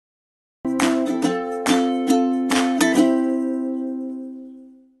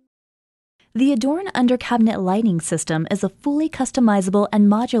The Adorne under-cabinet lighting system is a fully customizable and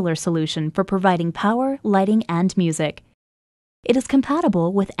modular solution for providing power, lighting, and music. It is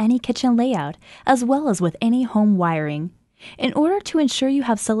compatible with any kitchen layout, as well as with any home wiring. In order to ensure you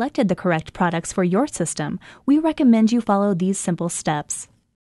have selected the correct products for your system, we recommend you follow these simple steps.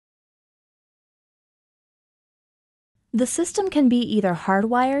 The system can be either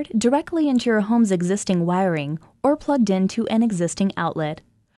hardwired directly into your home's existing wiring or plugged into an existing outlet.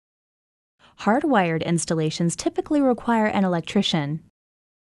 Hardwired installations typically require an electrician.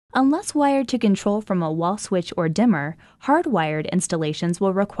 Unless wired to control from a wall switch or dimmer, hardwired installations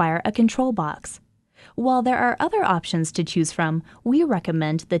will require a control box. While there are other options to choose from, we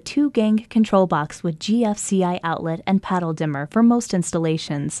recommend the 2-gang control box with GFCI outlet and paddle dimmer for most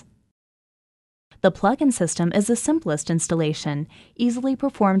installations. The plug-in system is the simplest installation, easily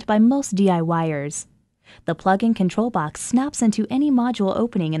performed by most DIYers. The plug-in control box snaps into any module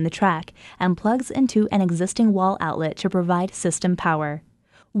opening in the track and plugs into an existing wall outlet to provide system power.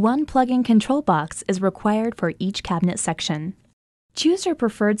 One plug-in control box is required for each cabinet section. Choose your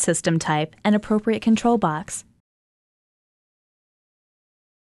preferred system type and appropriate control box.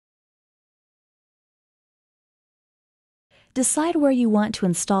 Decide where you want to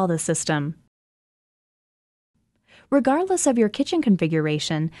install the system. Regardless of your kitchen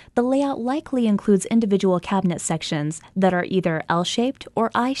configuration, the layout likely includes individual cabinet sections that are either L-shaped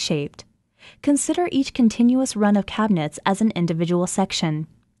or I-shaped. Consider each continuous run of cabinets as an individual section.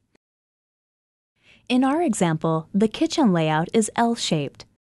 In our example, the kitchen layout is L-shaped,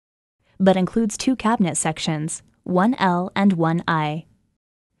 but includes 2 cabinet sections, one L and one I.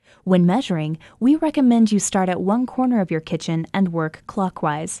 When measuring, we recommend you start at one corner of your kitchen and work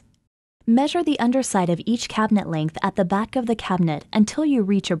clockwise. Measure the underside of each cabinet length at the back of the cabinet until you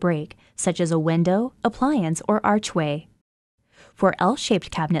reach a break, such as a window, appliance, or archway. For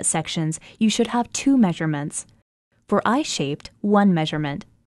L-shaped cabinet sections, you should have 2 measurements. For I-shaped, 1 measurement.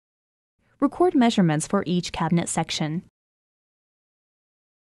 Record measurements for each cabinet section.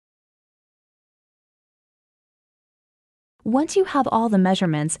 Once you have all the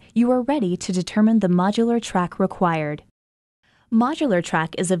measurements, you are ready to determine the modular track required. Modular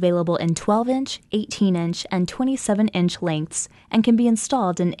track is available in 12-inch, 18-inch, and 27-inch lengths and can be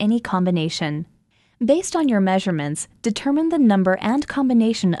installed in any combination. Based on your measurements, determine the number and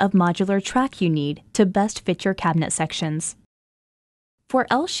combination of modular track you need to best fit your cabinet sections. For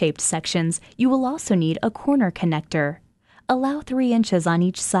L-shaped sections, you will also need a corner connector. Allow 3 inches on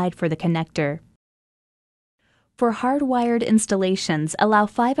each side for the connector. For hardwired installations, allow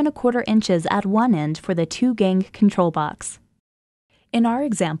 5 1/4 inches at one end for the 2-gang control box. In our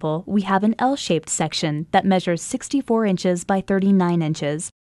example, we have an L-shaped section that measures 64 inches by 39 inches,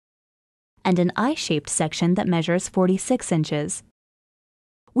 and an I-shaped section that measures 46 inches.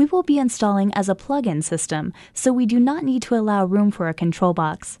 We will be installing as a plug-in system, so we do not need to allow room for a control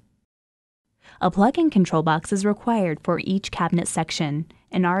box. A plug-in control box is required for each cabinet section.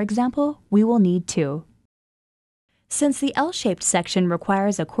 In our example, we will need 2. Since the L-shaped section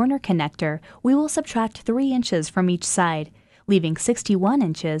requires a corner connector, we will subtract 3 inches from each side, leaving 61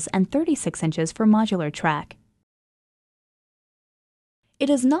 inches and 36 inches for modular track. It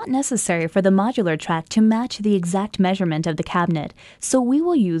is not necessary for the modular track to match the exact measurement of the cabinet, so we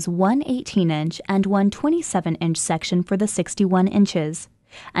will use one 18-inch and one 27-inch section for the 61 inches,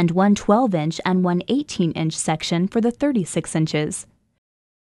 and one 12-inch and one 18-inch section for the 36 inches.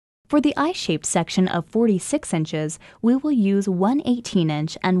 For the I-shaped section of 46 inches, we will use one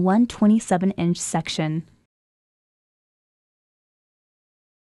 18-inch and one 27-inch section.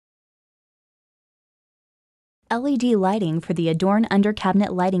 LED lighting for the Adorne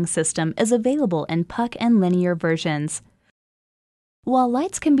under-cabinet lighting system is available in puck and linear versions. While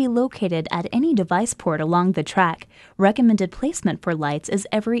lights can be located at any device port along the track, recommended placement for lights is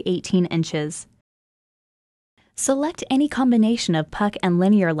every 18 inches. Select any combination of puck and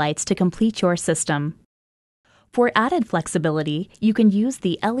linear lights to complete your system. For added flexibility, you can use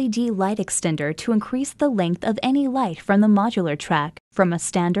the LED light extender to increase the length of any light from the modular track from a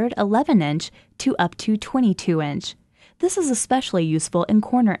standard 11-inch to up to 22-inch. This is especially useful in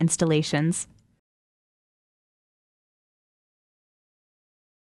corner installations.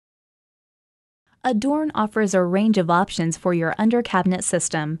 Adorne offers a range of options for your under-cabinet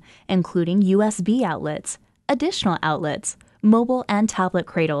system, including USB outlets, additional outlets, mobile and tablet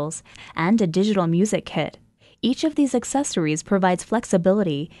cradles, and a digital music kit. Each of these accessories provides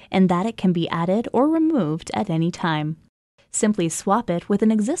flexibility in that it can be added or removed at any time. Simply swap it with an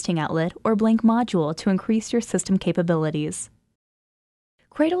existing outlet or blank module to increase your system capabilities.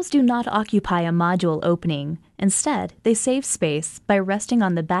 Cradles do not occupy a module opening. Instead, they save space by resting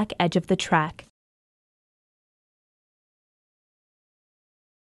on the back edge of the track.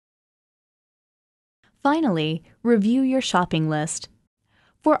 Finally, review your shopping list.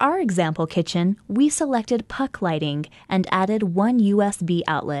 For our example kitchen, we selected puck lighting and added one USB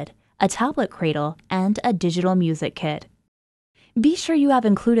outlet, a tablet cradle, and a digital music kit. Be sure you have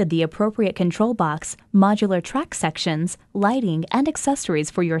included the appropriate control box, modular track sections, lighting, and accessories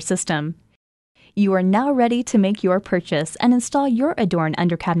for your system. You are now ready to make your purchase and install your Adorne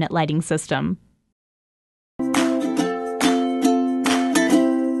under cabinet lighting system.